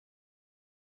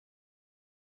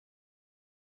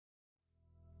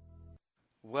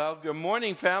Well, good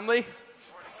morning, family.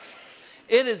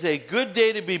 It is a good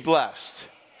day to be blessed.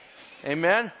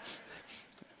 Amen?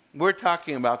 We're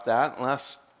talking about that.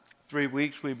 Last 3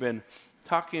 weeks, we've been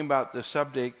talking about the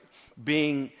subject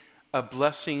being a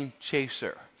blessing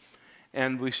chaser.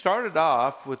 And we started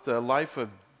off with the life of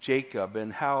Jacob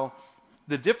and how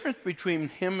the difference between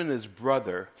him and his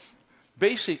brother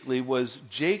basically was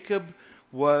Jacob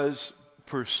was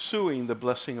pursuing the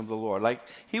blessing of the Lord. Like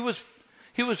he was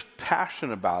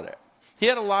passionate about it. He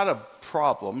had a lot of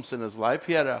problems in his life.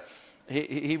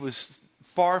 He was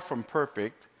far from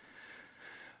perfect.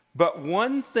 But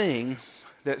one thing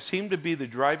that seemed to be the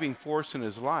driving force in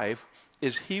his life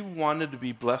is he wanted to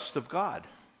be blessed of God.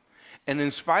 And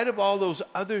in spite of all those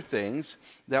other things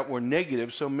that were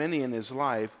negative, so many in his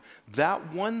life,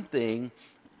 that one thing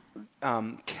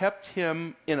kept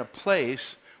him in a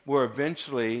place where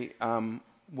eventually,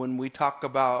 when we talk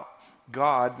about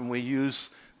God, when we use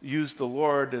the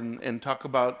Lord and talk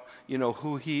about,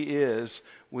 who he is,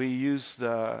 we use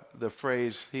the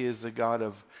phrase, he is the God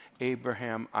of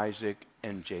Abraham, Isaac,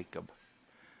 and Jacob.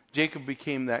 Jacob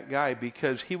became that guy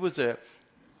because he was a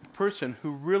person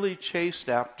who really chased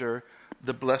after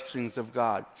the blessings of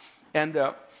God. And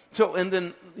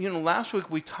then last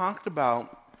week we talked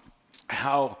about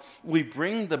how we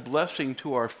bring the blessing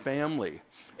to our family,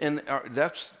 and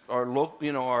that's our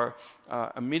local, our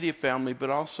immediate family, but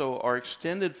also our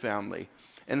extended family,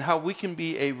 and how we can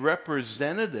be a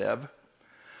representative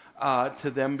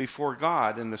to them before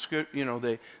God. And the script,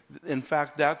 in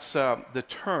fact, that's the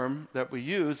term that we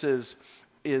use is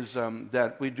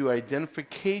that we do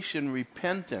identification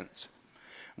repentance.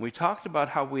 And we talked about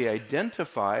how we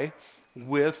identify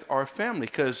with our family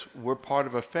because we're part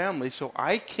of a family, so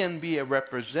I can be a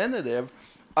representative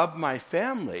of my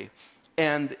family,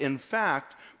 and in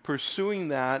fact pursuing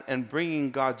that and bringing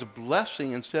God's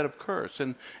blessing instead of curse.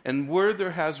 And where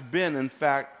there has been, in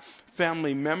fact,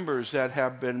 family members that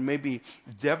have been maybe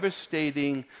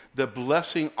devastating the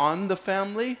blessing on the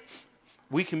family,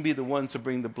 we can be the ones to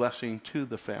bring the blessing to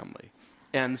the family.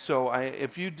 And so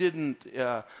if you didn't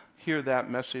hear that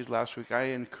message last week, I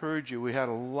encourage you. We had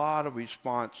a lot of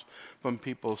response from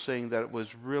people saying that it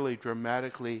was really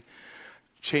dramatically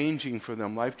changing for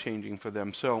them, life-changing for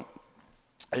them. So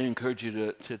I encourage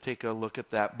you to take a look at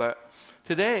that. But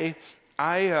today,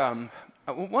 I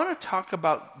want to talk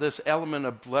about this element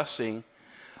of blessing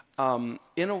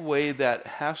in a way that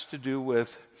has to do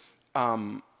with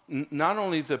not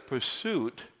only the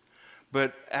pursuit,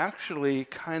 but actually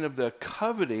kind of the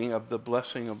coveting of the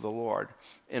blessing of the Lord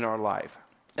in our life.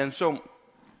 And so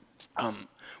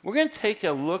we're going to take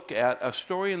a look at a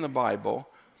story in the Bible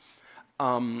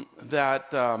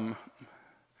that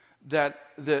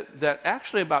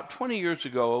actually about 20 years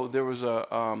ago, there was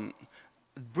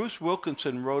Bruce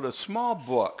Wilkinson wrote a small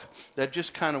book that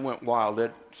just kind of went wild.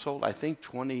 It sold, I think,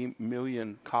 20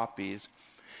 million copies.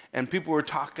 And people were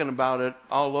talking about it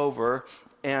all over.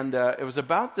 And it was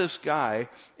about this guy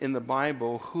in the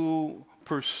Bible who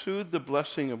pursued the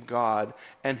blessing of God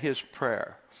and his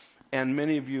prayer. And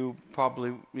many of you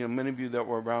probably, many of you that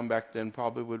were around back then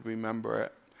probably would remember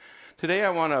it. Today I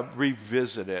want to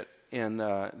revisit it in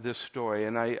this story.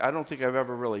 And I don't think I've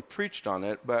ever really preached on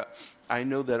it, but I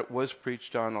know that it was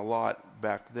preached on a lot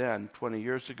back then, 20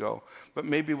 years ago, but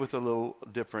maybe with a little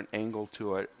different angle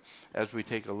to it as we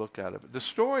take a look at it. The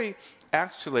story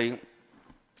actually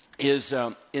is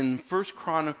in 1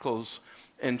 Chronicles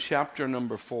in chapter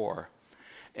number 4.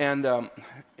 And the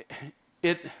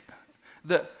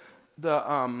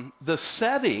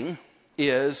setting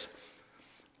is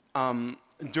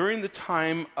during the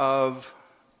time of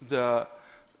the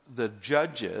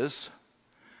judges,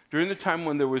 during the time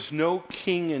when there was no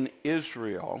king in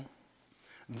Israel.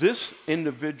 This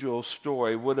individual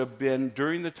story would have been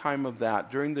during the time of that,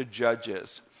 during the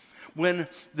judges, when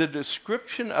the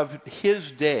description of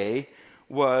his day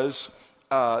was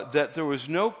that there was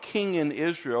no king in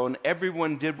Israel and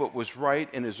everyone did what was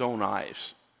right in his own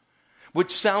eyes,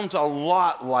 which sounds a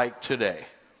lot like today,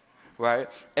 right?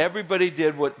 Everybody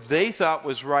did what they thought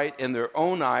was right in their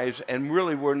own eyes and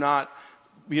really were not,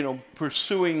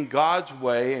 pursuing God's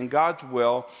way and God's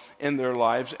will in their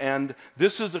lives. And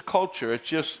this is a culture. It's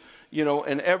just,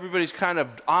 and everybody's kind of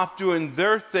off doing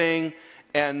their thing.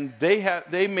 And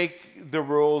they make the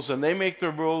rules, and they make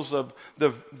the rules of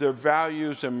their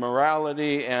values and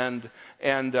morality, and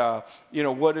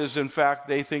what is in fact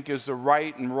they think is the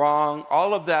right and wrong.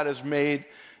 All of that is made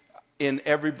in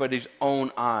everybody's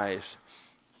own eyes.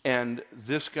 And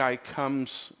this guy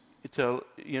comes to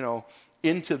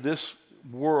into this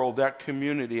world, that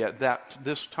community at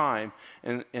this time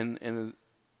in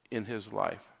his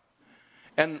life.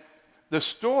 And the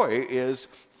story is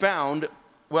found,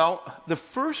 the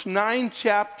first 9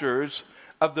 chapters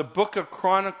of the book of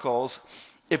Chronicles.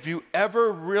 If you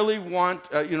ever really want,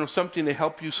 something to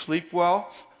help you sleep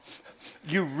well,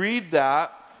 you read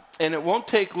that, and it won't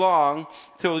take long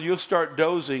till you'll start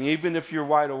dozing, even if you're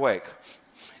wide awake.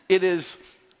 It is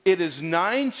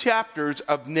 9 chapters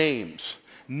of names,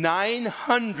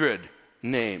 900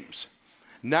 names.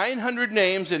 900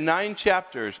 names in 9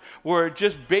 chapters, where it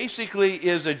just basically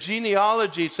is a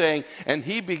genealogy saying, and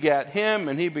he begat him,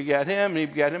 and he begat him, and he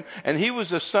begat him, and he was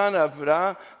the son of,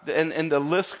 and the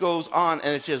list goes on,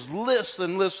 and it's just lists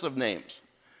and lists of names.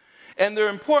 And they're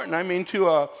important. I mean, to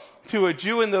a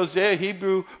Jew in those days, a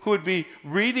Hebrew who would be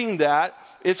reading that,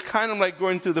 it's kind of like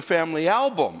going through the family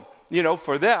album,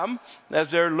 for them,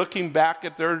 as they're looking back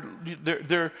at their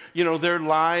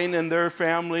line and their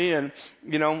family, and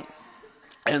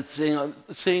and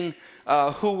seeing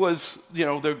who was,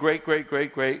 their great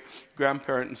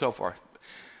grandparent and so forth.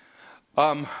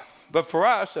 But for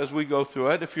us, as we go through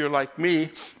it, if you're like me,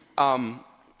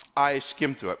 I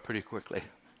skim through it pretty quickly.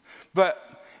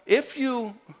 But if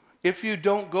you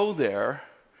don't go there,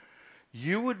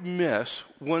 you would miss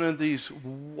one of these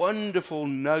wonderful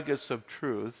nuggets of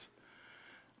truth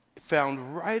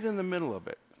found right in the middle of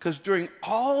it. Because during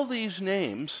all these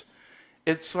names,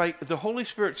 it's like the Holy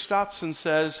Spirit stops and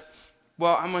says,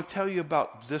 well, I'm going to tell you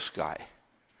about this guy.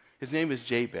 His name is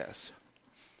Jabez.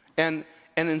 And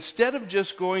instead of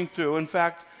just going through, in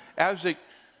fact, as it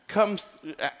comes,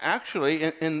 actually,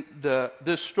 in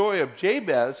this story of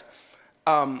Jabez,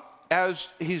 as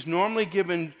he's normally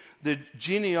given the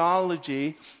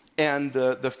genealogy and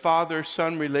the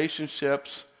father-son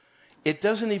relationships, it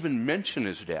doesn't even mention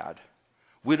his dad.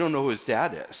 We don't know who his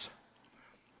dad is.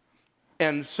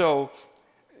 And so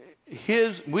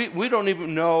we don't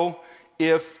even know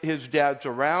if his dad's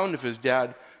around, if his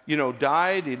dad,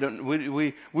 died.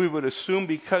 We would assume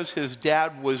because his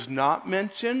dad was not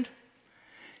mentioned,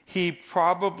 he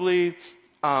probably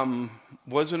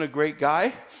wasn't a great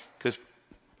guy, because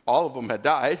all of them had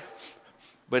died,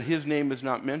 but his name is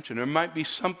not mentioned. There might be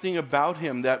something about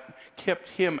him that kept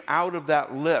him out of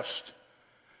that list.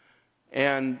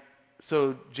 And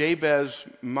so Jabez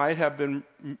might have been,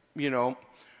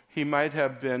 he might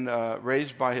have been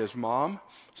raised by his mom,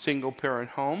 single-parent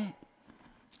home.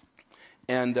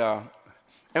 And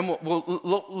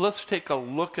let's take a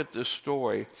look at this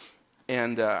story.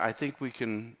 And I think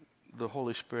the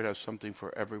Holy Spirit has something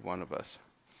for every one of us.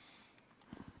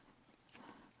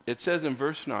 It says in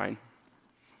verse 9,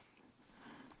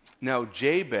 now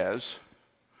Jabez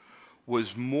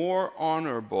was more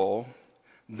honorable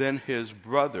than his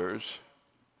brothers.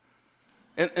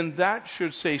 And that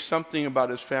should say something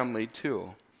about his family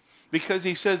too. Because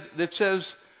it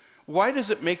says, why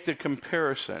does it make the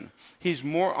comparison? He's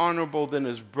more honorable than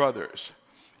his brothers.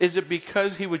 Is it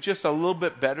because he was just a little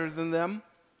bit better than them?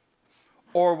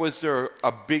 Or was there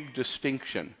a big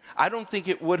distinction? I don't think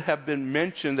it would have been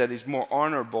mentioned that he's more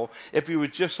honorable if he was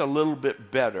just a little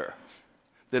bit better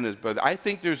than his brother. I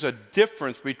think there's a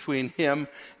difference between him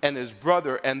and his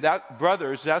brother, and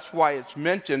that's why it's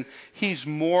mentioned he's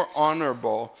more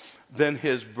honorable than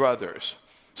his brothers.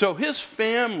 So his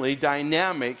family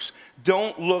dynamics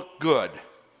don't look good.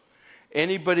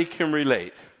 Anybody can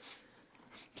relate.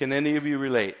 Can any of you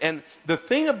relate? And the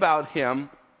thing about him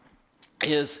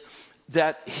is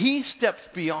that he steps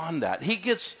beyond that. He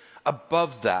gets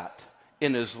above that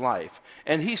in his life.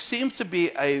 And he seems to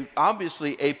be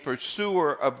obviously a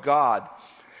pursuer of God.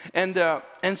 And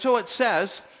so it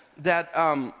says that,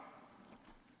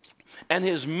 and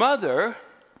his mother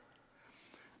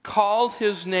called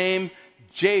his name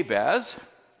Jabez,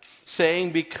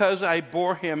 saying, because I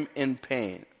bore him in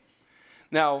pain.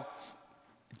 Now,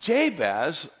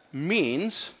 Jabez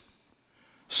means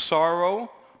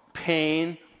sorrow,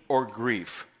 pain, or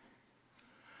grief.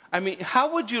 I mean,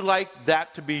 how would you like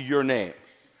that to be your name?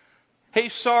 Hey,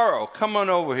 sorrow, come on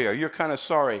over here. You're kind of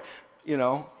sorry,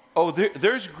 Oh,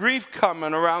 there's grief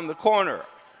coming around the corner.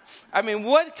 I mean,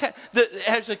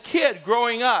 as a kid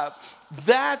growing up,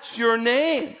 that's your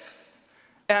name.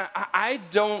 And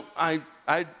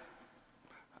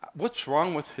what's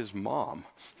wrong with his mom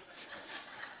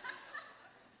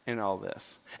in all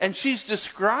this? And she's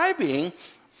describing,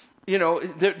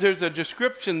 there's a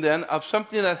description then of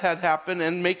something that had happened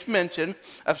and makes mention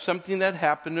of something that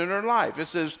happened in her life. It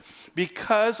says,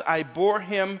 because I bore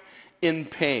him in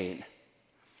pain.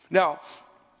 Now,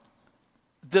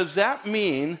 does that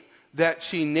mean that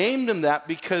she named him that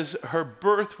because her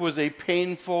birth was a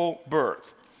painful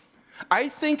birth? I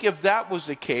think if that was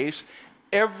the case,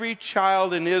 every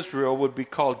child in Israel would be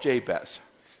called Jabez,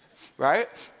 right?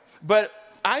 But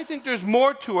I think there's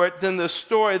more to it than the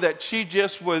story that she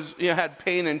just had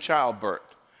pain in childbirth.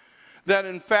 That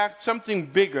in fact, something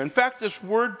bigger. In fact, this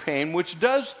word pain, which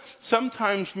does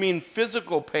sometimes mean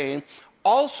physical pain,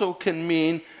 also can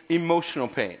mean emotional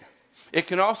pain. It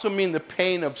can also mean the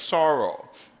pain of sorrow.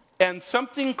 And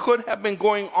something could have been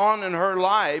going on in her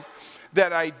life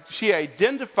that she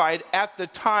identified at the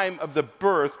time of the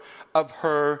birth of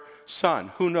her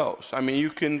son. Who knows? I mean, you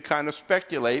can kind of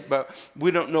speculate, but we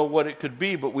don't know what it could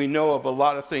be, but we know of a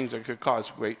lot of things that could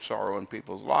cause great sorrow in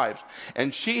people's lives.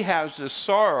 And she has this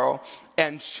sorrow,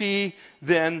 and she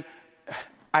then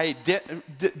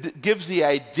gives the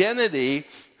identity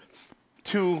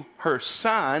to her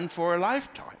son for a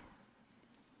lifetime.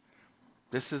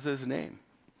 This is his name,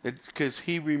 because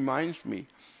he reminds me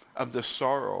of the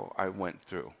sorrow I went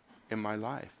through in my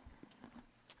life.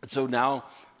 So now,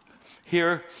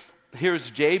 here's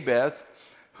Jabez,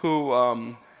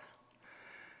 who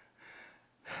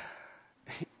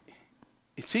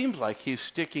it seems like he's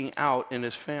sticking out in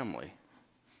his family.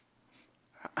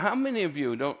 How many of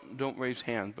you, don't raise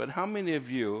hands, but how many of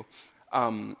you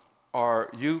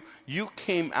you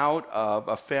came out of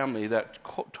a family that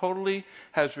totally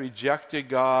has rejected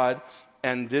God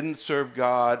and didn't serve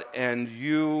God, and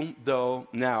you, though,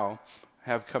 now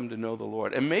have come to know the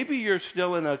Lord? And maybe you're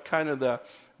still in a kind of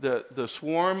the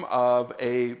swarm of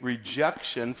a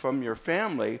rejection from your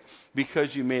family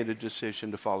because you made a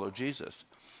decision to follow Jesus.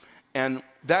 And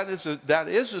that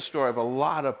is the story of a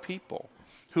lot of people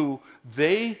who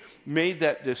they made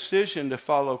that decision to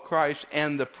follow Christ,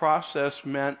 and the process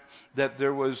meant that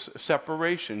there was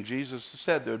separation. Jesus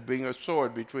said there would be a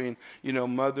sword between,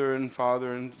 mother and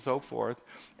father and so forth.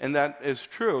 And that is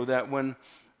true, that when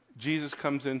Jesus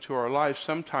comes into our life,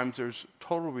 sometimes there's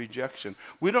total rejection.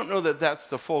 We don't know that that's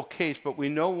the full case, but we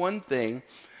know one thing,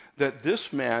 that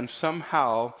this man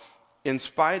somehow, in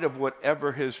spite of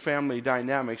whatever his family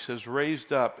dynamics, has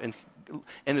raised up and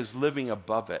is living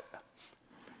above it.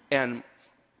 And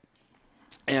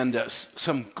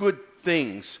some good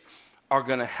things are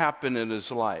going to happen in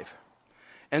his life.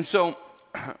 And so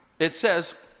it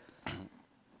says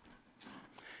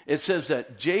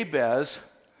that Jabez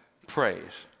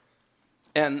prays.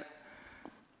 And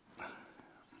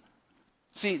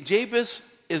see, Jabez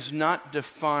is not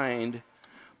defined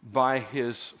by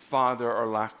his father or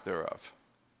lack thereof.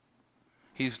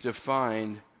 He's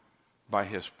defined by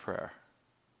his prayer.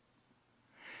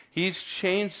 He's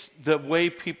changed the way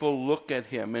people look at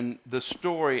him. And the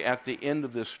story at the end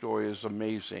of this story is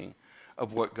amazing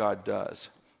of what God does.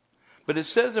 But it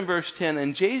says in verse 10,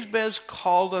 and Jabez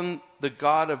called on the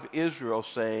God of Israel,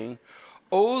 saying,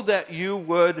 "Oh, that you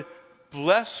would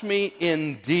bless me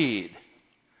indeed."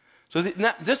 So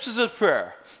this is his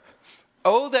prayer.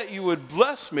 Oh, that you would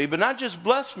bless me, but not just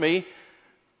bless me,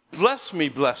 bless me,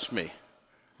 bless me.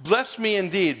 Bless me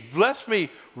indeed. Bless me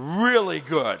really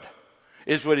good,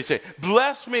 is what he's saying.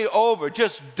 Bless me over.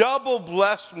 Just double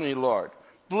bless me, Lord.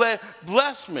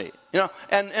 Bless me.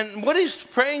 And what he's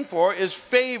praying for is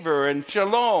favor and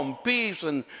shalom, peace,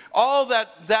 and all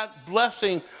that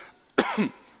blessing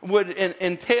would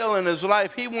entail in his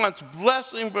life. He wants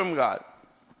blessing from God.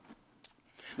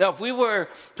 Now, if we were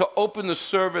to open the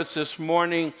service this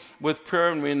morning with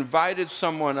prayer, and we invited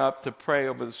someone up to pray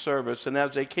over the service, and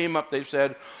as they came up, they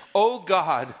said, "Oh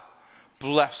God,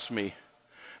 bless me.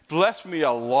 Bless me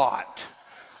a lot.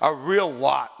 A real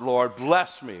lot, Lord.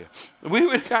 Bless me." We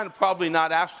would kind of probably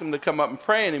not ask him to come up and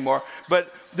pray anymore,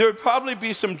 but there would probably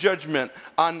be some judgment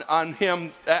on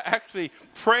him actually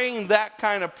praying that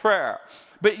kind of prayer.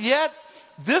 But yet,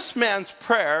 this man's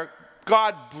prayer,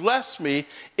 "God bless me,"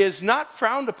 is not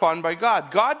frowned upon by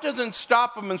God. God doesn't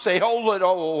stop him and say, "Hold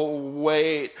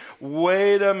it,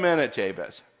 wait a minute,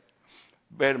 Jabez.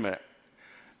 Wait a minute.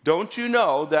 Don't you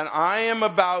know that I am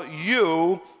about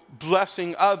you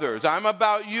blessing others? I'm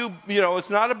about you, it's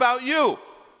not about you.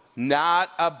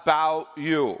 Not about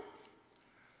you.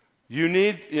 You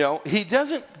need, he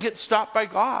doesn't get stopped by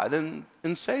God in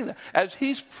saying that. As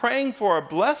he's praying for a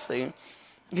blessing,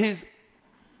 he's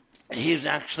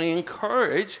actually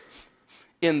encouraged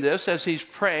in this, as he's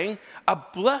praying, a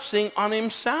blessing on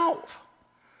himself.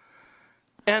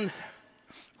 And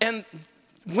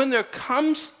when there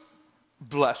comes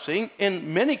blessing,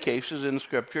 in many cases in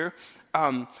Scripture,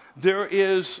 there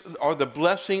is, or the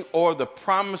blessing or the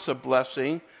promise of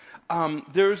blessing,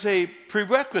 there's a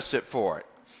prerequisite for it.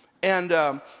 And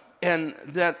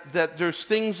that there's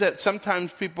things that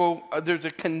sometimes people, there's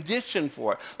a condition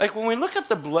for it. Like when we look at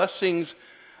the blessings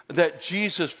that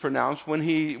Jesus pronounced when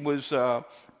he was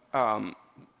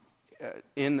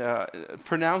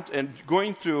pronounced and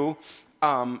going through,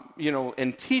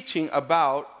 and teaching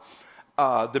about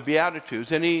the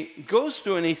Beatitudes, and he goes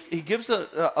through and he gives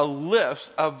a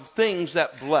list of things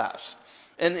that bless.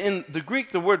 And in the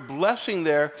Greek, the word blessing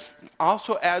there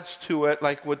also adds to it,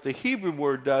 like what the Hebrew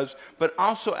word does, but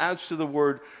also adds to the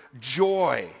word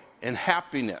joy and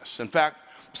happiness. In fact,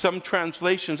 some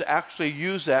translations actually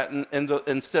use that, and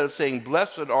instead of saying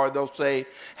blessed are, they'll say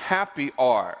happy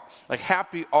are. Like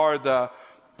happy are the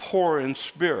poor in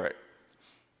spirit.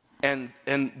 And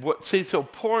so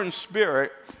poor in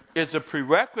spirit is a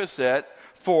prerequisite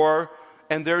for,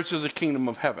 and theirs is the kingdom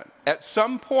of heaven. At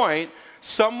some point,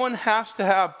 someone has to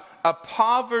have a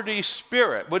poverty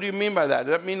spirit. What do you mean by that?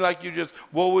 Does that mean like you just,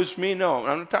 woe is me? No,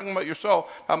 I'm not talking about your soul,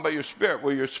 I'm talking about your spirit.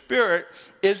 Where your spirit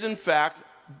is in fact,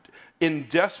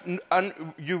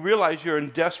 you realize you're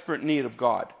in desperate need of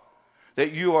God.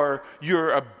 That you're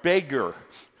a beggar.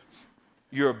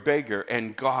 You're a beggar,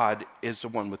 and God is the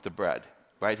one with the bread.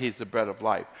 Right? He's the bread of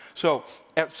life. So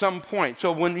at some point,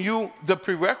 the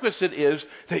prerequisite is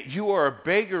that you are a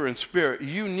beggar in spirit.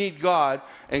 You need God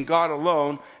and God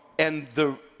alone. And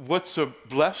what's the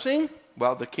blessing?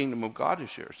 Well, the kingdom of God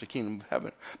is yours, the kingdom of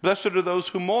heaven. Blessed are those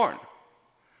who mourn.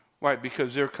 Right?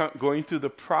 Because they're going through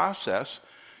the process,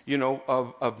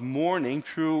 of mourning,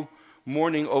 true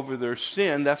mourning over their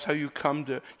sin. That's how you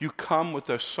come with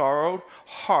a sorrowed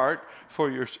heart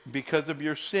because of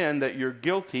your sin, that you're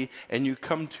guilty, and you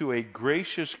come to a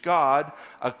gracious God,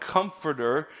 a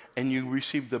comforter, and you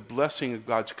receive the blessing of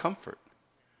God's comfort.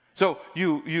 So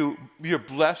you're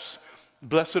blessed.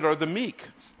 Blessed are the meek.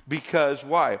 Because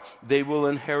why? They will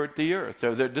inherit the earth.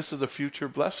 This is a future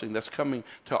blessing that's coming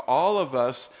to all of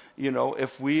us,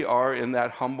 if we are in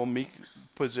that humble, meek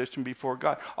position before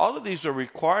God. All of these are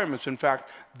requirements. In fact,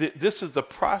 this is the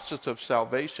process of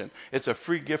salvation. It's a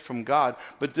free gift from God,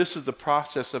 but this is the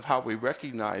process of how we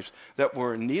recognize that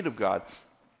we're in need of God.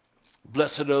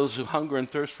 Blessed are those who hunger and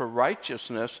thirst for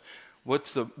righteousness.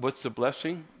 What's the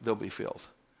blessing? They'll be filled.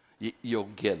 You'll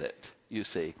get it, you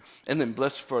see. And then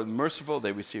blessed for the merciful,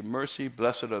 they receive mercy.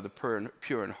 Blessed are the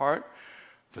pure in heart,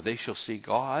 for they shall see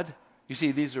God. You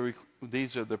see, these are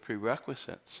the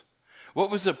prerequisites. What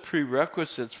was the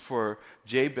prerequisites for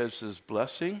Jabez's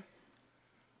blessing?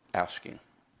 Asking.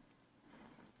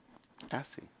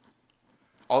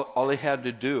 All he had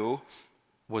to do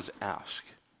was ask.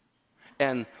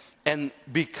 And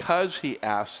because he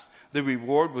asked, the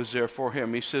reward was there for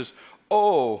him. He says,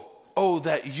 oh,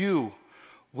 that you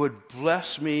would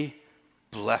bless me.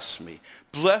 Bless me.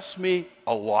 Bless me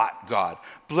a lot, God.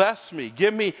 Bless me.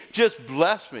 Just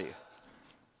bless me.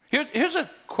 Here's a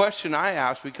question I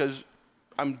ask, because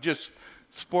I'm just,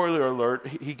 spoiler alert,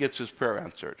 he gets his prayer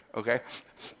answered, okay?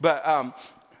 But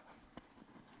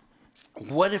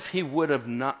what if he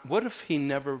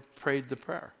never prayed the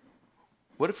prayer?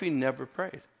 What if he never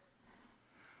prayed?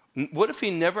 What if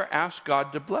he never asked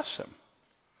God to bless him?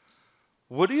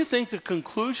 What do you think the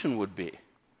conclusion would be?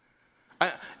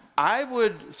 I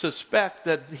would suspect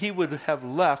that he would have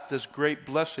left this great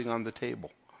blessing on the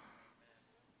table.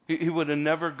 He would have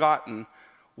never gotten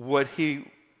what he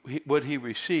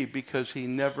received because he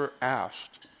never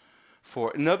asked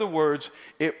for it. In other words,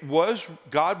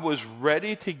 God was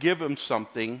ready to give him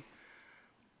something,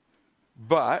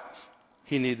 but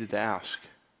he needed to ask.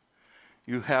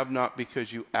 You have not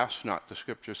because you ask not, the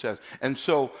scripture says. And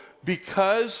so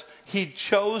because he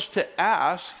chose to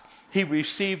ask, he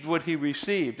received what he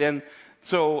received. And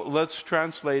so let's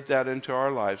translate that into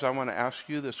our lives. I want to ask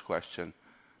you this question.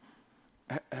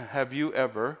 Have you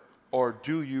ever, or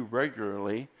do you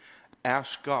regularly,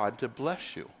 ask God to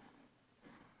bless you?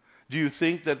 Do you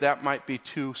think that might be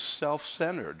too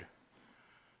self-centered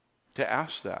to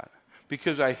ask that?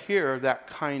 Because I hear that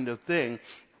kind of thing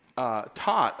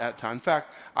taught at times. In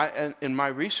fact, in my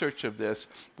research of this,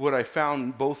 what I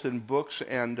found both in books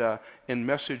and in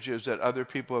messages that other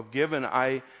people have given,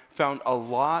 I found a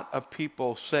lot of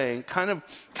people saying, kind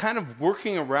of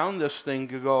working around this thing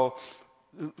to go,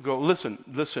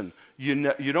 listen.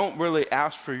 You don't really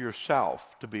ask for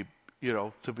yourself to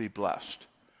be blessed.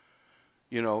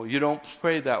 You don't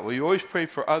pray that way. You always pray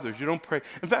for others. You don't pray.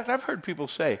 In fact, I've heard people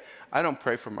say, I don't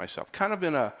pray for myself, kind of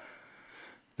in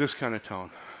this kind of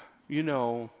tone.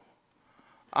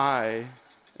 I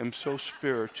am so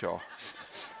spiritual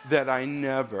that I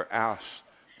never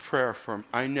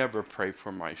I never pray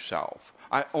for myself.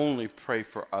 I only pray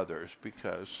for others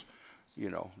because,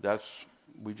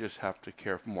 we just have to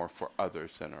care more for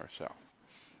others than ourselves.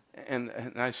 And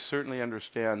I certainly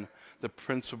understand the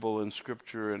principle in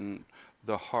Scripture and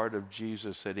the heart of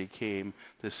Jesus, that he came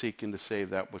to seek and to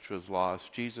save that which was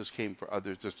lost. Jesus came for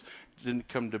others. Just didn't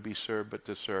come to be served, but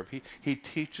to serve. He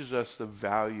teaches us the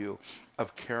value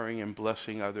of caring and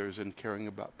blessing others and caring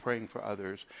about praying for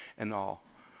others and all.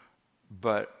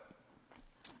 But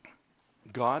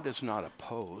God is not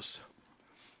opposed.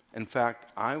 In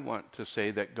fact, I want to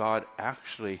say that God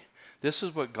actually, this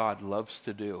is what God loves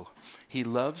to do. He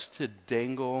loves to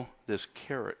dangle this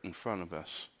carrot in front of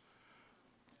us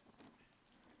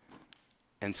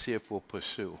and see if we'll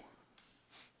pursue.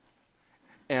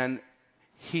 And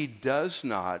he does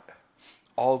not,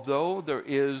 although there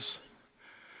is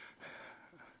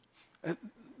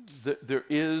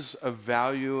a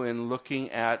value in looking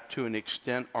at, to an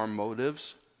extent, our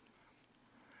motives,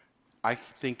 I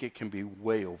think it can be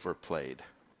way overplayed.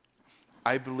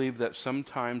 I believe that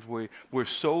sometimes we're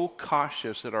so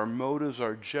cautious that our motives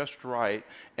are just right,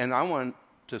 and I want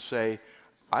to say,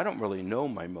 I don't really know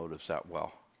my motives that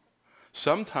well.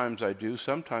 Sometimes I do,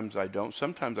 sometimes I don't.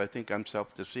 Sometimes I think I'm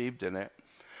self-deceived in it.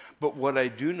 But what I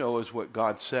do know is what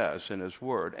God says in his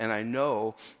word. And I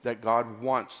know that God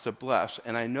wants to bless.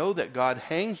 And I know that God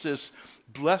hangs this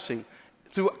blessing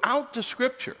throughout the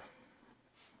Scripture.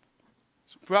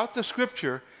 Throughout the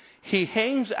Scripture, he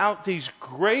hangs out these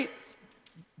great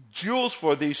jewels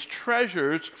for these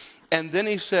treasures. And then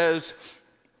he says,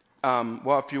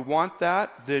 well, if you want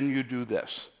that, then you do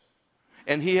this.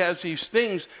 And he has these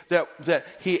things that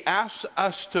he asks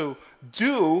us to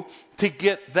do to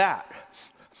get that.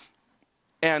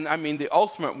 And I mean, the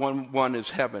ultimate one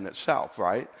is heaven itself,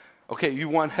 right? Okay, you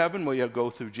want heaven? Well, you go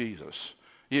through Jesus.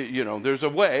 You know, there's a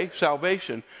way,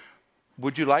 salvation.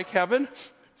 Would you like heaven?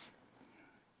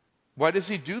 Why does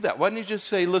he do that? Why doesn't he just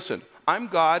say, listen, I'm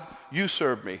God, you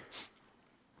serve me?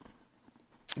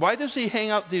 Why does he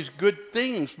hang out these good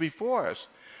things before us?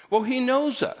 Well, he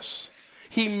knows us.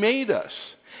 He made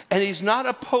us, and he's not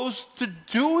opposed to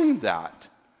doing that.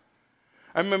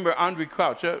 I remember Andre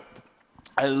Crouch.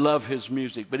 I love his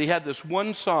music, but he had this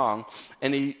one song,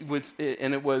 and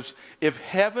it was, if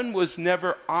heaven was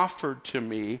never offered to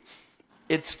me,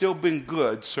 it's still been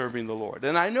good serving the Lord.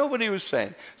 And I know what he was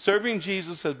saying. Serving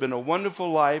Jesus has been a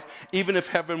wonderful life, even if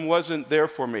heaven wasn't there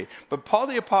for me. But Paul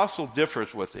the Apostle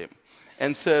differs with him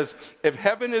and says, if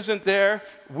heaven isn't there,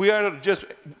 we ought to just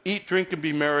eat, drink, and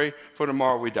be merry, for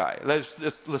tomorrow we die. Let's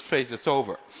face it, it's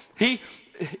over.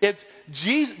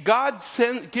 God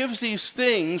gives these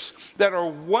things that are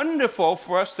wonderful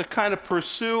for us to kind of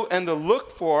pursue and to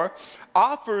look for,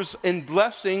 offers and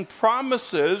blessing,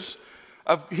 promises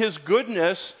of his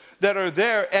goodness that are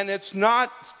there, and it's not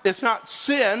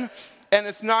sin, and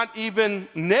it's not even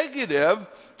negative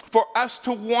for us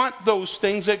to want those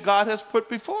things that God has put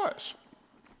before us.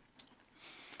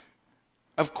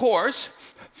 Of course,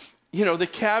 you know, the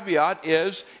caveat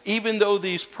is, even though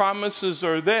these promises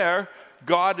are there,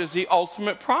 God is the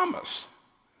ultimate promise.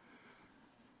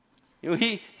 You know,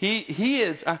 he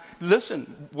is,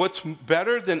 listen, what's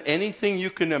better than anything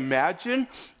you can imagine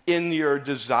in your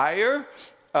desire,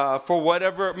 for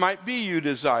whatever it might be you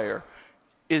desire,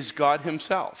 is God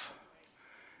himself.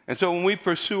 And so when we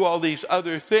pursue all these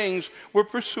other things, we're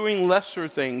pursuing lesser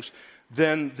things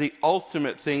than the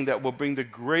ultimate thing that will bring the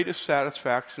greatest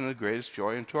satisfaction and the greatest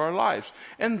joy into our lives.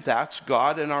 And that's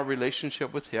God and our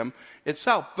relationship with him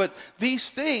itself. But these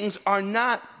things are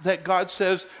not that God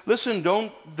says, listen, don't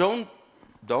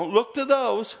look to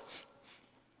those.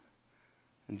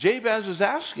 And Jabez is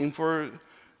asking for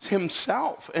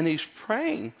himself, and he's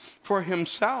praying for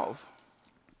himself.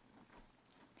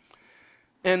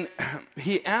 And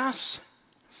he asks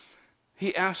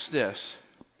this,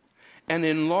 and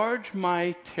enlarge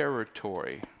my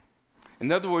territory.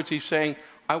 In other words, he's saying,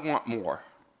 I want more.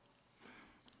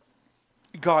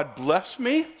 God bless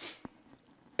me,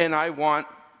 and I want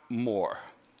more.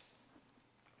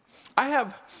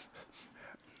 I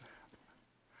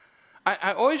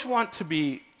always want to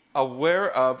be aware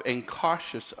of and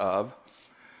cautious of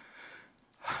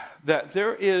that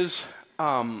there is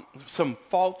some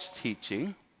false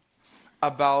teaching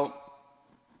about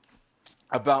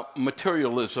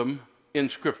materialism in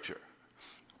Scripture.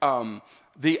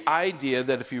 The idea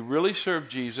that if you really serve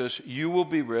Jesus, you will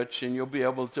be rich and you'll be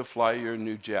able to fly your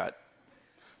new jet.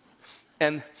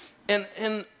 And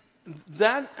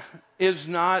that is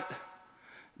not,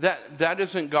 that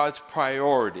isn't God's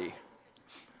priority.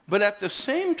 But at the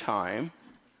same time,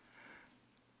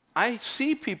 I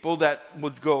see people that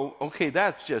would go, okay,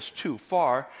 that's just too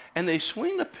far, and they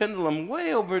swing the pendulum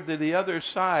way over to the other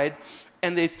side,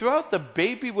 and they throw out the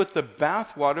baby with the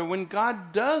bathwater when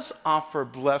God does offer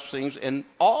blessings in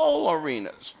all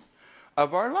arenas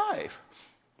of our life.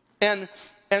 And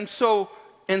so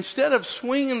instead of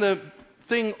swinging the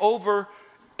thing over,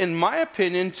 in my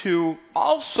opinion, to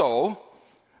also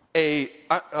a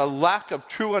lack of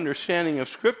true understanding of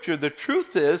Scripture. The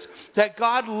truth is that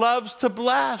God loves to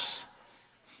bless.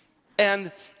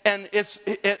 And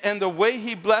the way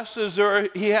he blesses her,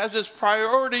 he has his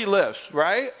priority list,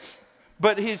 right?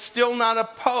 But he's still not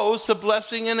opposed to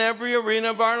blessing in every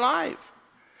arena of our life.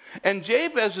 And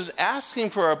Jabez is asking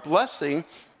for a blessing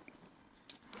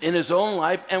in his own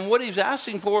life, and what he's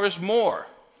asking for is more.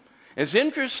 It's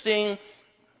interesting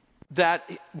that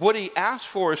what he asked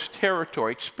for is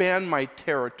territory, expand my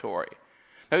territory.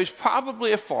 Now, he's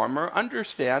probably a farmer.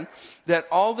 Understand that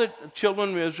all the children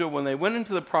of Israel, when they went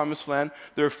into the promised land,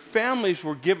 their families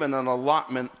were given an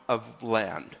allotment of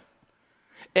land.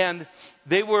 And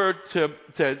they were to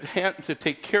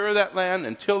take care of that land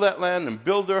and till that land and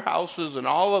build their houses and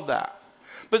all of that.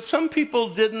 But some people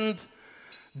didn't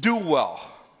do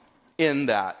well in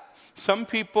that. Some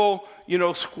people,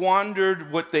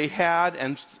 squandered what they had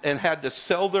and had to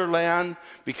sell their land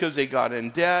because they got in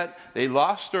debt. They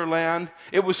lost their land.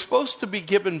 It was supposed to be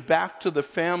given back to the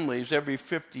families every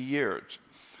 50 years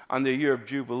on the year of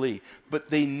Jubilee. But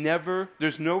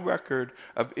there's no record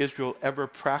of Israel ever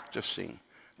practicing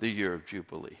the year of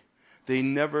Jubilee. They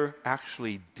never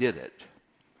actually did it.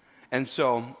 And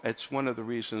so it's one of the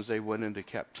reasons they went into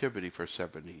captivity for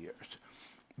 70 years.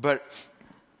 But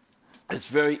it's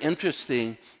very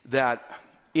interesting that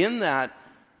in that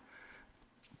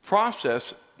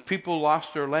process, people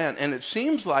lost their land. And it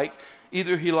seems like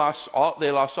either they lost all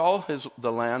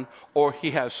the land, or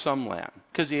he has some land.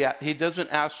 Because he doesn't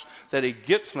ask that he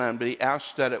gets land, but he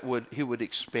asks that he would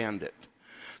expand it.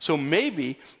 So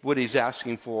maybe what he's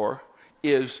asking for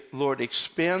is, Lord,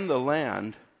 expand the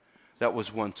land that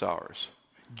was once ours.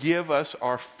 Give us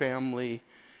our family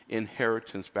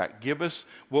inheritance back. Give us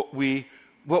what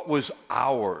was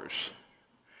ours.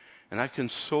 And I can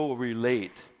so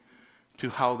relate to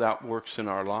how that works in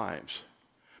our lives,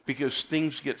 because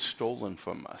things get stolen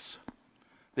from us.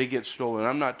 They get stolen.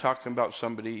 I'm not talking about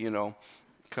somebody,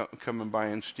 coming by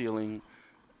and stealing,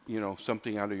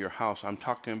 something out of your house. I'm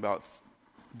talking about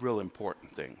real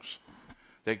important things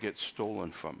that get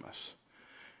stolen from us.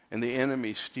 And the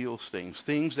enemy steals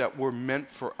things that were meant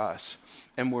for us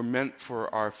and were meant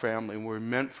for our family and were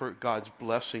meant for God's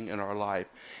blessing in our life.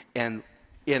 And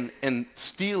in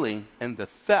stealing and the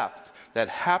theft that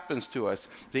happens to us,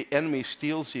 the enemy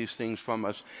steals these things from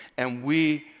us, and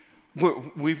we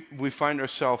find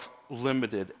ourselves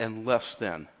limited and less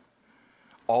than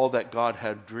all that God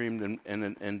had dreamed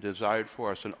and desired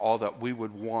for us, and all that we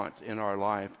would want in our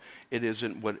life. It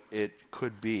isn't what it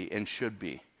could be and should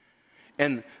be.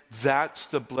 And that's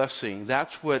the blessing.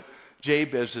 That's what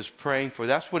Jabez is praying for.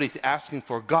 That's what he's asking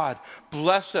for. God,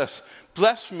 bless us.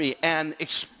 Bless me and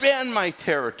expand my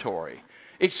territory.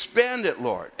 Expand it,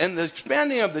 Lord. And the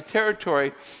expanding of the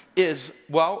territory is,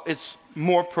 it's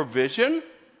more provision.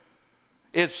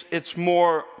 It's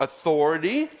more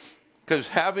authority, because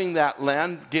having that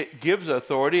land gives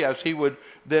authority, as he would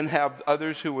then have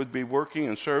others who would be working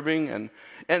and serving,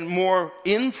 and more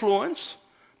influence,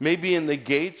 maybe in the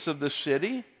gates of the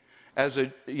city, as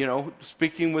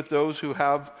speaking with those who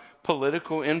have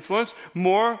political influence,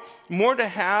 more to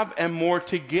have and more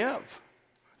to give.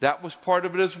 That was part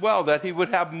of it as well, that he would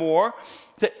have more,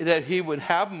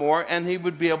 and he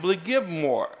would be able to give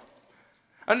more.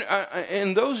 And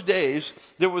in those days,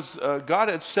 there was God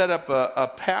had set up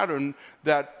a pattern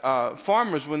that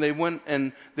farmers, when they went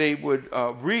and they would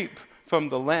reap from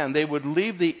the land, they would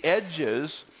leave the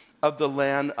edges of the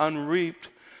land unreaped,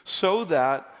 so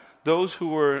that those who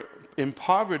were in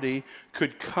poverty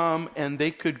could come and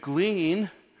they could glean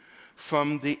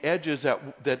from the edges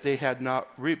that they had not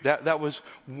reaped. That was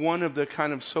one of the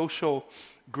kind of social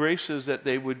graces that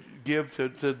they would give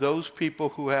to those people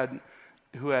who had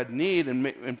need,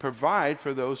 and provide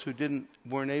for those who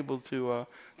weren't able to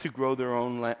grow their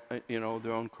own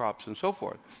their own crops and so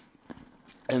forth.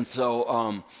 And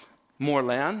so more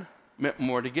land meant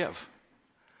more to give.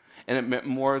 And it meant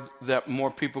that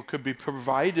more people could be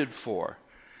provided for.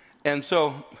 And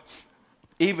so,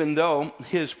 even though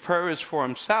his prayer is for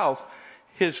himself,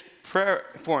 his prayer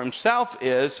for himself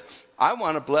is, I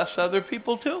want to bless other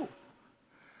people too.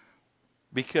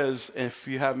 Because if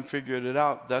you haven't figured it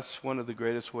out, that's one of the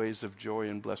greatest ways of joy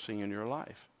and blessing in your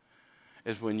life,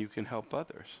 is when you can help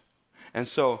others. And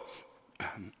so,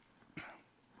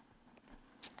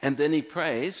 and then he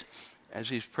prays, as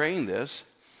he's praying this,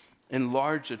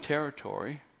 enlarge the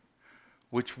territory,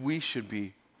 which we should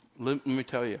be. Let me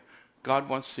tell you, God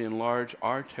wants to enlarge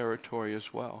our territory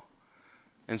as well.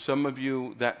 And some of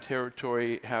you, that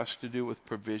territory has to do with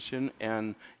provision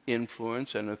and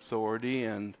influence and authority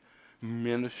and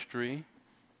ministry.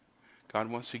 God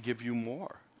wants to give you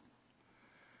more.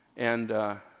 And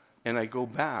I go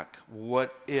back,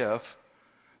 what if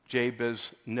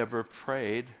Jabez never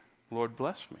prayed, Lord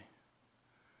bless me?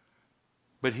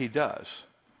 But he does.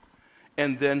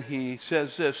 And then he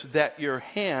says this, that your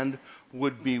hand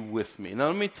would be with me. Now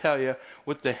let me tell you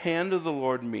what the hand of the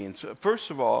Lord means. First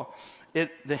of all,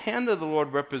 the hand of the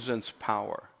Lord represents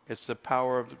power. It's the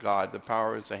power of God. The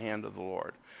power is the hand of the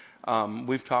Lord.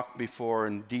 We've talked before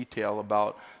in detail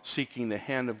about seeking the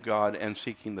hand of God and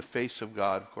seeking the face of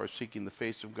God. Of course, seeking the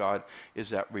face of God is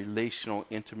that relational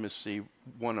intimacy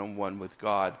one-on-one with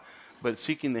God. But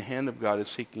seeking the hand of God is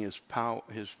seeking His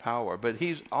power. But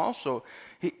He's also,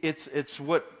 it's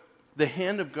what the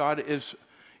hand of God is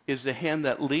the hand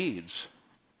that leads.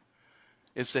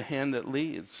 It's the hand that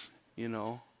leads, you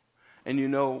know. And you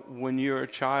know, when you're a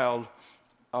child,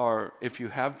 or if you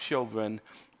have children,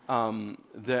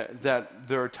 that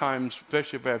there are times,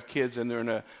 especially if I have kids and they're in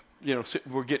a, you know,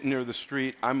 we're getting near the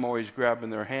street, I'm always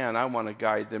grabbing their hand. I want to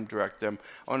guide them, direct them.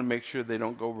 I want to make sure they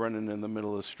don't go running in the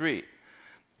middle of the street.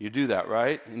 You do that,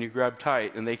 right? And you grab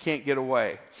tight, and they can't get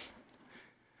away.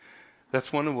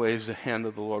 That's one of the ways the hand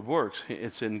of the Lord works.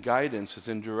 It's in guidance, it's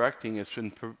in directing, it's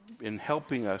in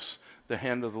helping us, the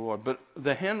hand of the Lord. But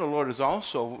the hand of the Lord is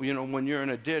also, you know, when you're in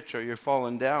a ditch or you're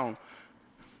falling down,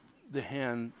 the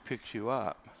hand picks you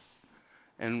up.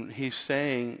 And He's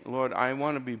saying, Lord, I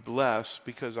want to be blessed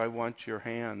because I want your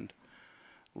hand.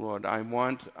 Lord,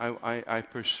 I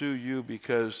pursue you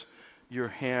because your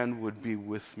hand would be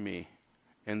with me.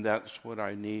 And that's what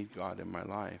I need, God, in my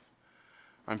life.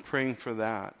 I'm praying for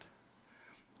that.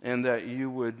 And that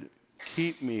you would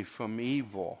keep me from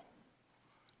evil,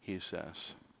 He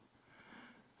says.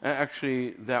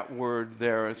 Actually, that word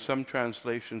there, some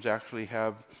translations actually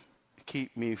have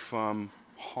keep me from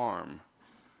harm.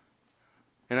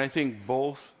 And I think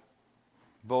both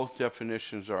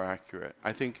definitions are accurate.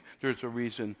 I think there's a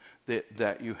reason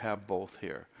that you have both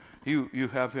here. You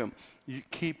have Him, you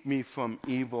keep me from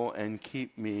evil and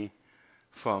keep me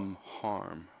from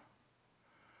harm.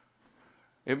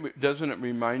 Doesn't it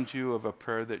remind you of a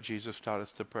prayer that Jesus taught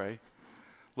us to pray?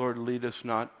 Lord, lead us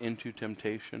not into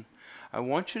temptation. I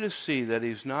want you to see that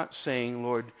He's not saying,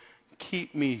 Lord,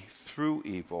 keep me through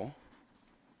evil.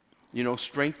 You know,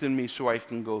 strengthen me so I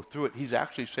can go through it. He's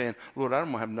actually saying, Lord, I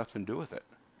don't want to have nothing to do with it.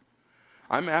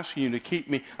 I'm asking you to keep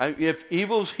me. If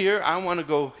evil's here, I want to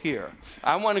go here.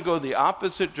 I want to go the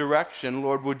opposite direction.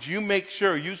 Lord, would you make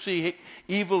sure you see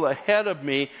evil ahead of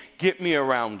me, get me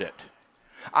around it.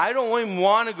 I don't even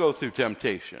want to go through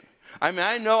temptation. I mean,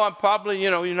 I know I'm probably,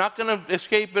 you know, you're not going to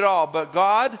escape it all. But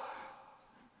God,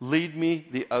 lead me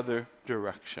the other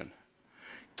direction.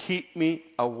 Keep me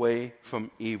away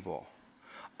from evil.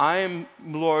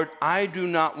 Lord, I do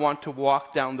not want to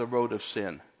walk down the road of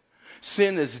sin.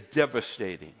 Sin is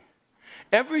devastating.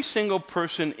 Every single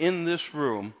person in this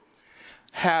room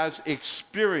has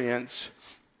experienced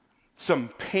some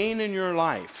pain in your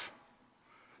life.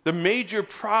 The major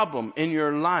problem in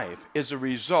your life is a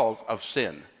result of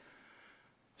sin.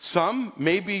 Some,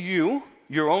 maybe you,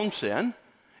 your own sin,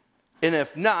 and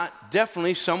if not,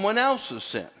 definitely someone else's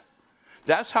sin.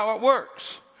 That's how it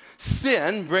works.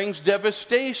 Sin brings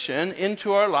devastation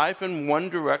into our life in one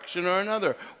direction or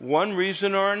another, one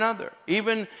reason or another,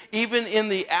 even in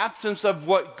the absence of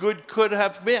what good could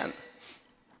have been.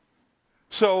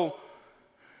 So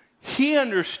He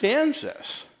understands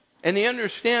this, and He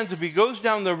understands if He goes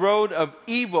down the road of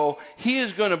evil, He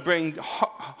is going to bring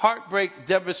heartbreak,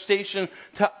 devastation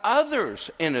to others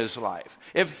in His life.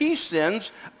 If He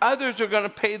sins, others are going to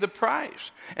pay the price.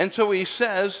 And so He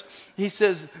says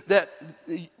that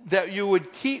you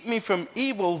would keep me from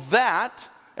evil, that,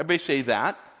 everybody say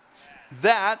that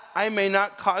I may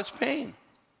not cause pain.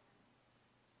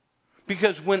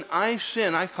 Because when I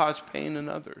sin, I cause pain in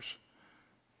others.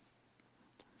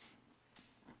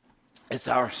 It's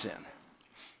our sin.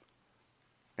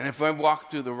 And if I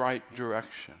walk through the right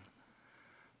direction.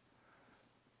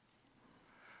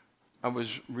 I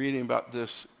was reading about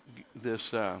this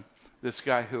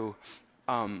guy who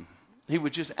he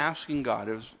was just asking God.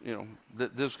 It was, you know,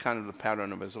 this is kind of the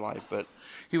pattern of his life, but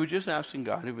he was just asking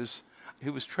God. He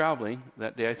was traveling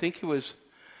that day. I think he was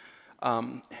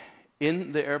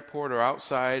in the airport or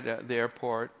outside the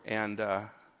airport, and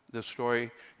the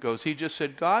story goes, he just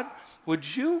said, God,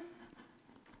 would you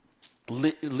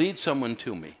lead someone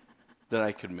to me that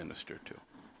I could minister to?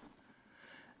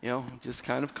 You know, just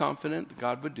kind of confident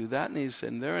God would do that. And he's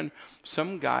in there, and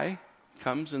some guy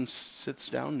comes and sits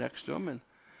down next to him.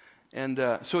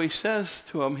 And so he says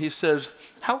to him, he says,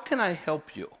 how can I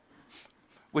help you?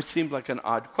 Which seemed like an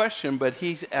odd question, but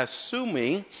he's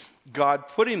assuming God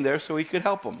put him there so he could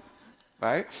help him.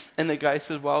 right? And the guy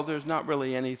says, well, there's not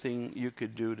really anything you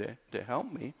could do to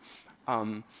help me.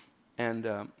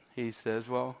 He says,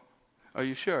 well, are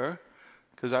you sure?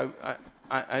 Because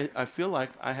I feel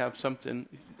like I have something.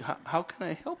 How can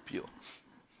I help you?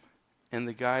 And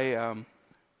the guy,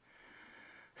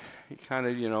 he kind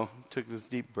of, took this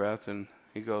deep breath, and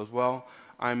he goes, well,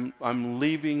 I'm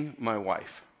leaving my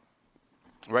wife.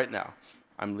 Right now,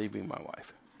 I'm leaving my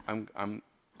wife.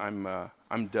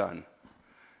 I'm done.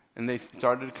 And they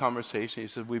started a conversation. He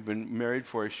said, we've been married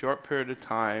for a short period of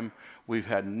time. We've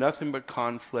had nothing but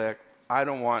conflict.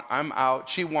 I'm out.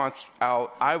 She wants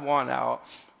out. I want out.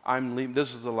 I'm leaving.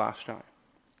 This is the last time.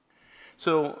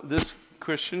 So this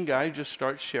Christian guy just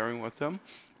starts sharing with them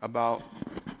about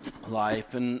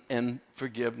life and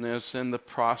forgiveness and the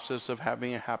process of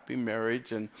having a happy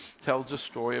marriage, and tells the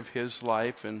story of his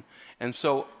life. And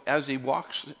so as he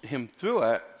walks him through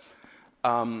it,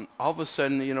 all of a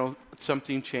sudden,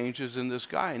 something changes in this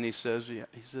guy, and he says,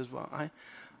 well,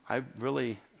 I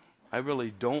really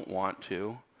don't want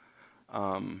to,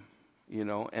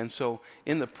 And so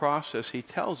in the process, he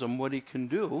tells him what he can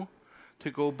do to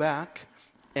go back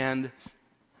and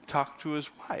talk to his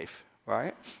wife,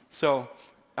 right? So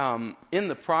in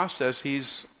the process,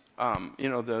 he's,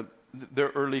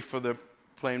 they're early for the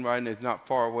plane ride, and it's not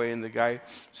far away, and the guy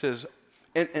says,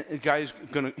 and the guy's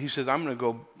he says, I'm going to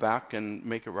go back and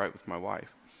make it right with my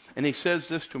wife. And he says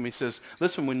this to him. He says,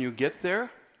 listen, when you get there,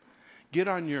 get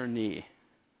on your knee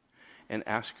and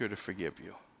ask her to forgive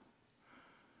you.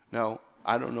 Now,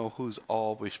 I don't know who's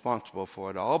all responsible for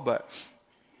it all, but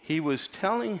he was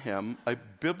telling him a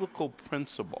biblical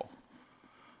principle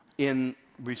in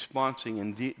responding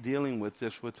and dealing with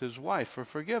this with his wife for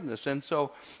forgiveness. And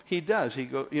so he does. He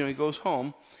goes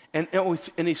home, and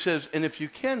he says, and if you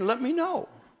can, let me know.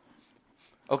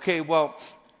 Okay, well,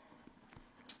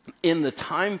 in the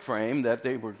time frame that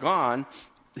they were gone,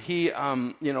 he, it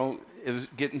was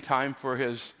getting time for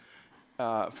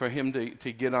him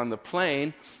to get on the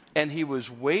plane, and he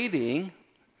was waiting,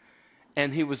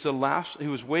 and he was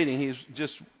waiting. He was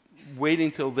just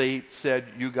waiting till they said,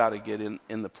 you got to get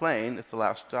in the plane. It's the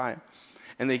last time.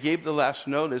 And they gave the last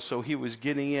notice, so he was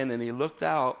getting in, and he looked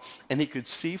out, and he could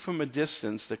see from a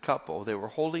distance the couple. They were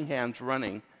holding hands,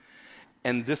 running,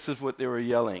 and this is what they were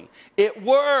yelling. It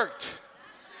worked!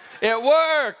 It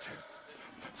worked!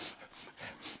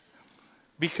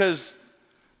 Because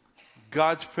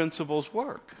God's principles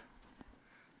work.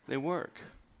 They work.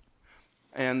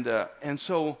 And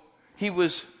so he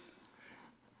was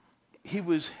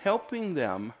helping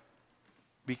them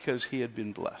because he had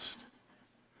been blessed.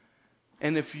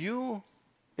 And if you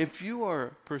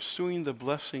are pursuing the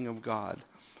blessing of God,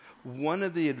 one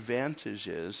of the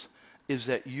advantages is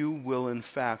that you will in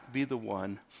fact be the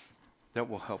one that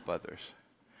will help others.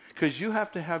 Because you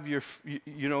have to have your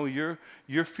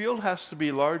field has to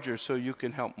be larger so you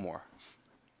can help more.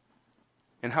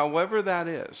 And however that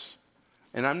is,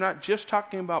 and I'm not just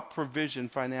talking about provision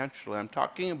financially, I'm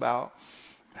talking about,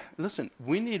 listen,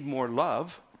 we need more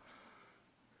love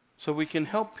so we can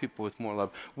help people with more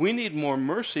love. We need more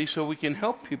mercy so we can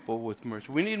help people with mercy.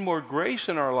 We need more grace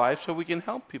in our life so we can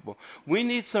help people. We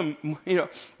need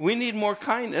we need more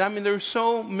kindness. I mean, there's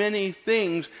so many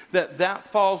things that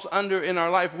falls under in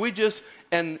our life.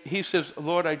 And he says,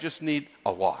 Lord, I just need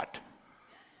a lot.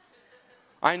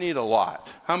 I need a lot.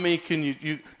 How many can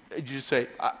you say,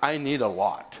 I need a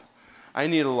lot? I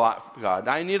need a lot, God.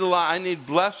 I need a lot. I need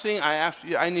blessing. I ask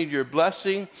you, I need your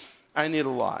blessing. I need a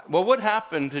lot. Well, what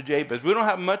happened to Jabez? We don't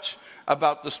have much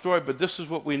about the story, but this is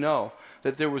what we know,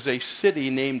 that there was a city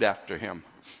named after him.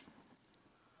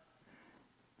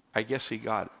 I guess he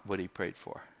got what he prayed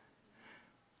for.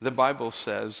 The Bible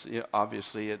says,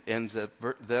 obviously,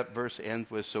 that verse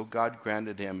ends with, so God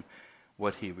granted him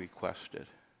what he requested.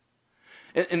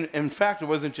 And in fact, it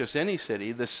wasn't just any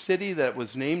city. The city that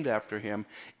was named after him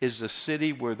is the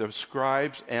city where the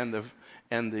scribes and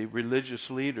the religious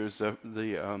leaders,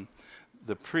 the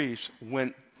priests,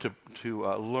 went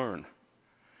to learn.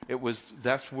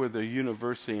 That's where the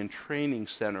university and training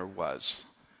center was,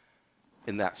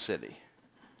 in that city.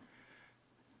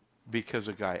 Because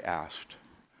a guy asked,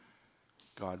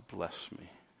 God bless me.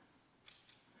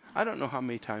 I don't know how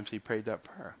many times he prayed that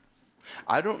prayer.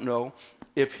 I don't know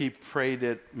if he prayed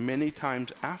it many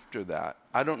times after that.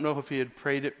 I don't know if he had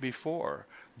prayed it before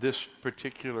this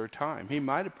particular time. He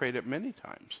might have prayed it many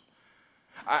times.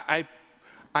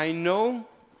 I know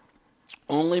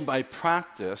only by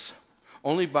practice,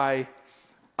 only by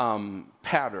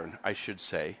pattern, I should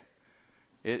say,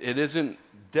 It isn't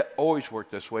always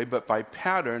worked this way, but by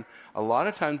pattern, a lot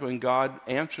of times when God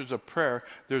answers a prayer,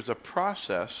 there's a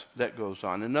process that goes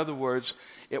on. In other words,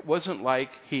 it wasn't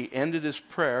like he ended his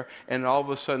prayer and all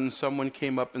of a sudden someone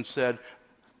came up and said,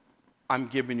 I'm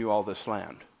giving you all this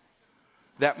land.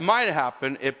 That might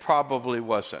happen. It probably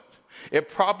wasn't. It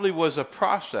probably was a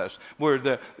process where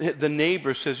the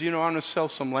neighbor says, I'm going to sell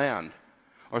some land.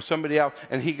 Or somebody else,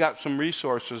 and he got some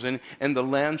resources, and the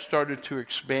land started to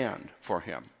expand for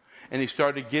him. And he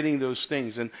started getting those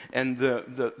things, and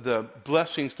the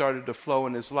blessing started to flow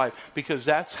in his life, because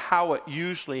that's how it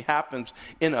usually happens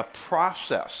in a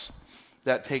process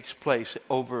that takes place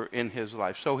over in his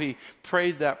life. So he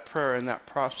prayed that prayer, and that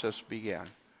process began.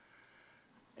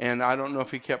 And I don't know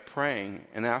if he kept praying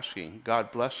and asking,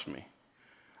 God bless me.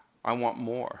 I want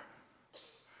more.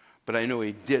 But I know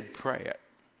he did pray it.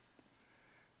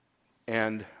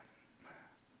 And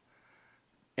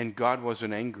God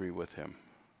wasn't angry with him.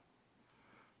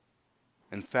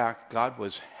 In fact, God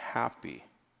was happy.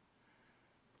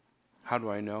 How do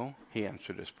I know? He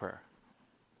answered his prayer.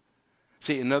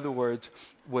 See, in other words,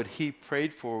 what he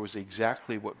prayed for was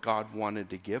exactly what God wanted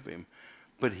to give him,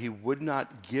 but he would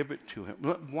not give it to him.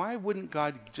 Why wouldn't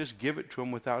God just give it to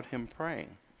him without him praying?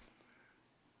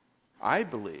 I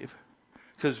believe,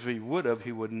 because if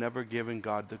he would never given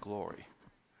God the glory.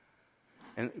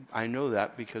 And I know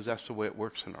that because that's the way it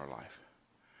works in our life.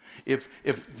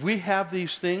 If we have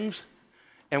these things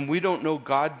and we don't know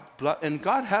God, and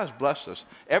God has blessed us.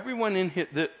 Everyone in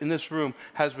this room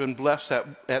has been blessed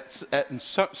in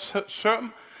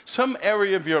some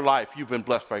area of your life. You've been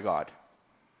blessed by God.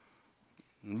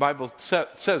 The Bible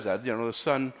says that. The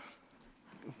sun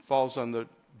falls on the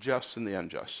just and the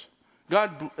unjust.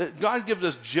 God gives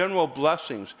us general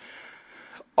blessings.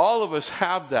 All of us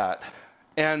have that.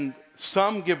 And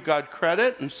some give God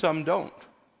credit and some don't.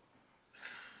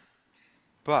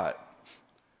 But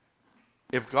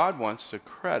if God wants the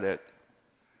credit,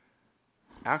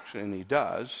 actually, and he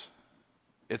does,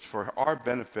 it's for our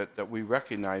benefit that we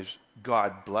recognize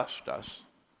God blessed us,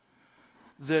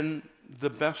 then the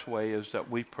best way is that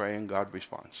we pray and God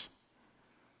responds.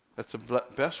 That's the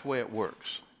best way it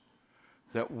works.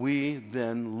 That we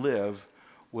then live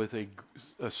with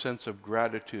a sense of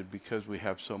gratitude because we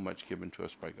have so much given to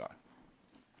us by God.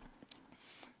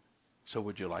 So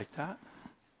would you like that?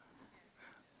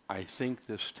 I think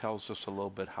this tells us a little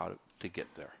bit how to get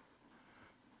there.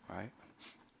 Right?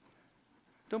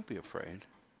 Don't be afraid.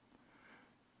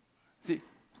 See,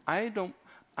 I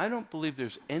don't believe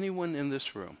there's anyone in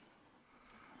this room.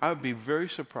 I would be very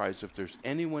surprised if there's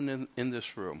anyone in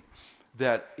this room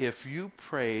that if you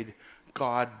prayed,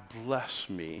 God bless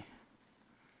me,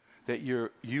 that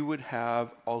you would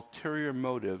have ulterior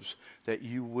motives, that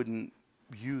you wouldn't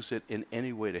use it in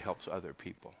any way to help other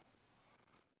people.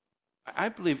 I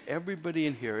believe everybody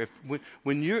in here,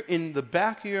 when you're in the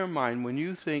back of your mind, when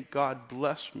you think God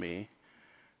bless me,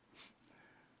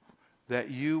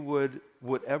 that you would,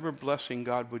 whatever blessing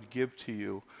God would give to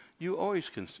you, you always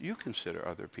consider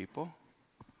other people.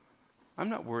 I'm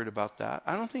not worried about that.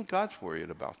 I don't think God's worried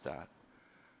about that.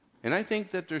 And I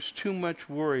think that there's too much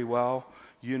worry. Well,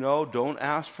 don't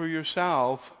ask for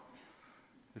yourself.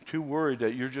 You're too worried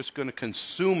that you're just going to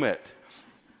consume it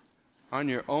on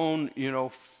your own,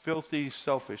 filthy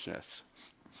selfishness.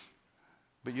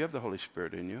 But you have the Holy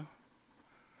Spirit in you.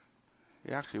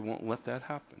 He actually won't let that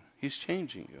happen. He's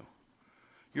changing you.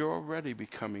 You're already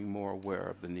becoming more aware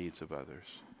of the needs of others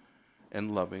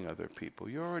and loving other people.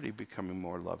 You're already becoming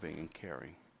more loving and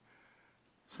caring.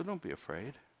 So don't be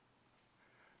afraid.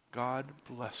 God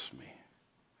bless me.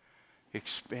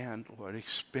 Expand, Lord.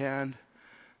 Expand,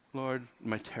 Lord,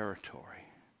 my territory.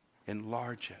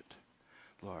 Enlarge it,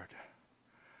 Lord.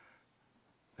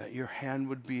 That your hand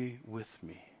would be with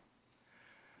me,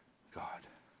 God.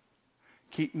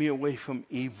 Keep me away from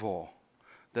evil,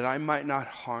 that I might not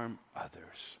harm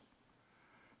others.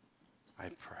 I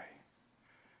pray.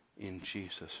 In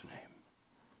Jesus'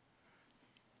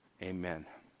 name. Amen.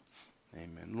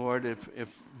 Amen. Lord,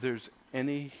 if there's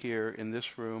any here in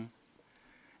this room,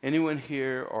 anyone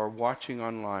here or watching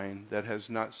online that has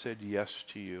not said yes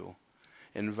to you,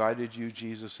 invited you,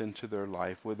 Jesus, into their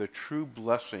life, where the true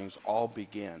blessings all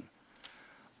begin,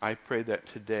 I pray that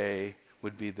today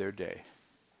would be their day.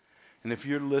 And if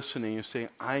you're listening, you're saying,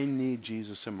 I need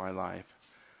Jesus in my life,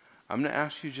 I'm going to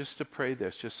ask you just to pray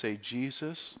this. Just say,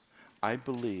 Jesus, I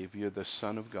believe you're the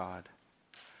Son of God,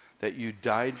 that you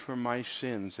died for my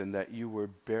sins and that you were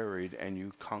buried and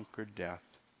you conquered death.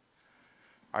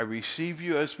 I receive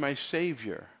you as my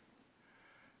Savior.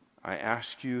 I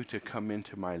ask you to come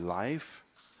into my life,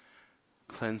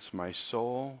 cleanse my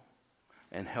soul,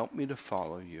 and help me to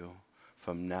follow you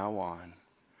from now on.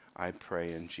 I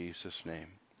pray in Jesus' name.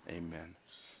 Amen.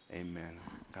 Amen.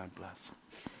 God bless.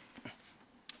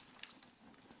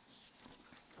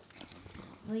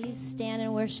 Will you stand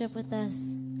and worship with us?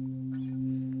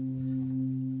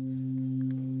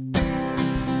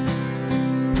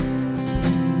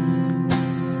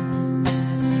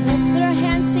 Let's put our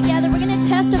hands together. We're going to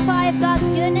testify of God's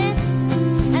goodness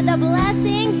and the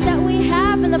blessings that we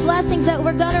have and the blessings that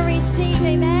we're going to receive.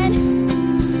 Amen.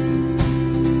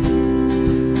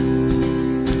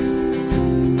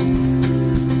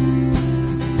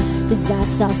 Cause I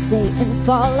saw Satan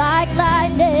fall like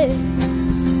lightning,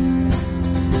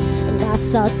 and I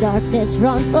saw darkness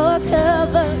run for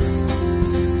cover.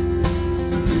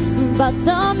 But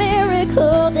the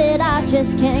miracle that I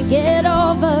just can't get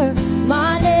over,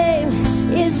 my name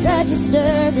is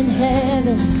registered in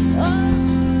heaven. Oh.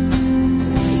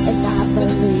 And I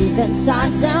believe in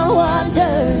signs and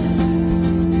wonders,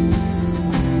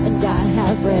 and I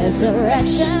have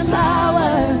resurrection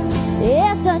power.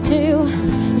 Yes, I do.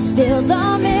 Still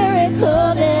the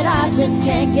miracle that I just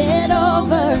can't get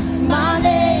over, my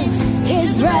name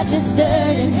is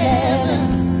registered in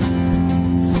heaven.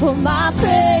 Well, my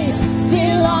praise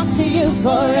belongs to you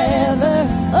forever.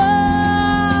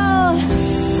 Oh,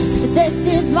 this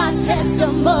is my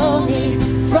testimony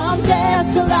from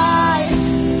death to life.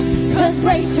 'Cause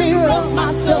grace rewrote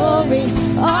my story.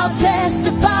 I'll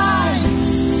testify.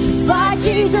 By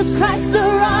Jesus Christ the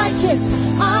righteous,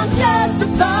 I'm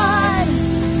justified.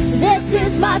 This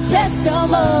is my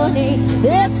testimony.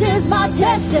 This is my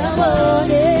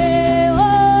testimony.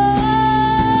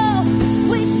 Oh,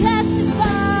 we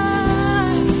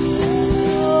testify.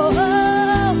 Oh,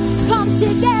 come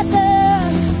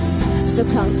together. So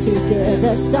come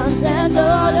together, sons and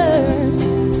daughters,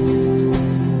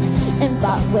 and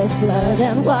bought with blood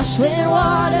and washed with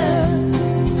water.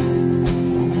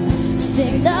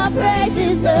 Sing the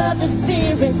praises of the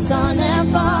Spirit, Son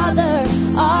and Father.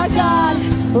 Our God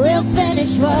will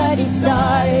finish what He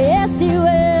started. Yes, He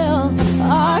will.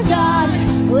 Our God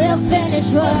will finish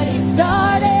what He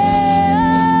started.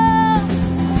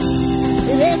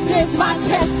 This is my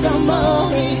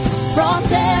testimony from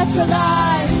death to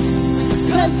life.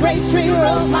 'Cause grace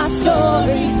rewrote my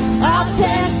story. I'll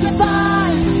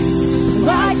testify.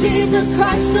 By Jesus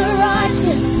Christ the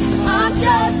righteous, I'm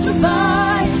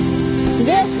justified.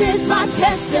 This is my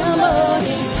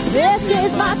testimony. This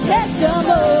is my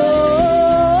testimony.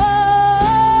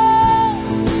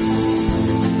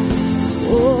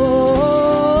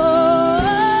 Oh,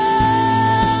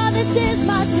 this is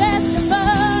my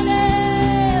testimony.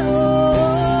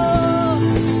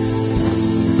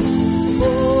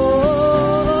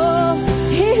 Oh,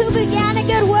 He who began a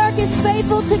good work is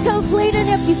faithful to complete it.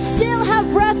 If you still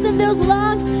have breath in those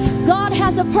lungs, God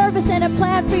has a purpose and a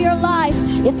plan for your life.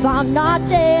 If I'm not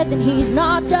dead, then He's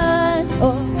not done.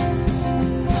 Oh.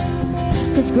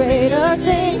 'Cause greater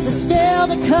things are still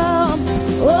to come.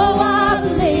 Oh, I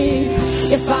believe.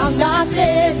 If I'm not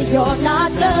dead, then You're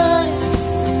not done.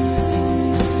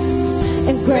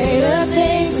 And greater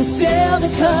things are still to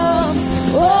come.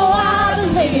 Oh, I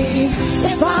believe.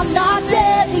 If I'm not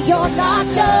dead, then You're not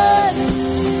done.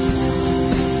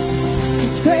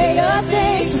 'Cause greater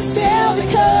things are still to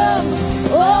come.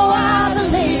 Oh, I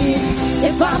believe.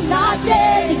 If I'm not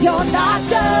dead, then You're not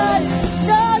done.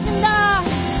 No, You're not.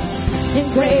 And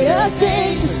greater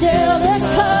things are still to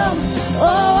come.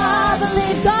 Oh, I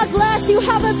believe. God bless you.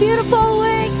 Have a beautiful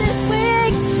week this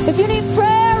week. If you need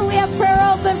prayer, we have prayer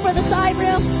open for the side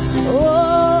room.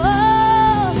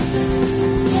 Oh,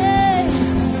 yeah.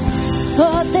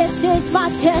 Oh, this is my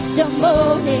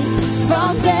testimony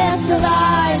from death to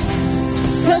life.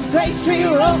 'Cause grace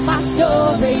rewrote my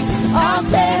story. I'll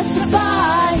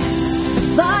testify.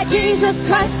 By Jesus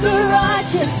Christ the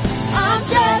righteous, I'm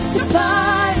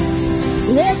justified.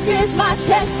 This is my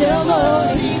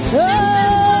testimony. Oh,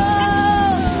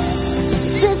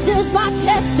 this is my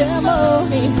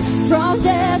testimony from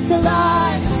death to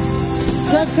life.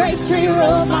 'Cause grace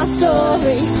rewrote my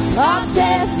story. I'll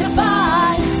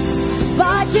testify.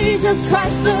 By Jesus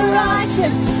Christ the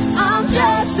righteous, I'm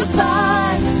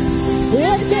justified.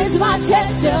 This is my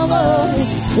testimony.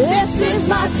 This is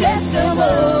my testimony.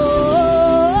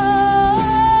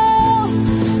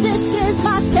 This is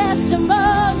my testimony.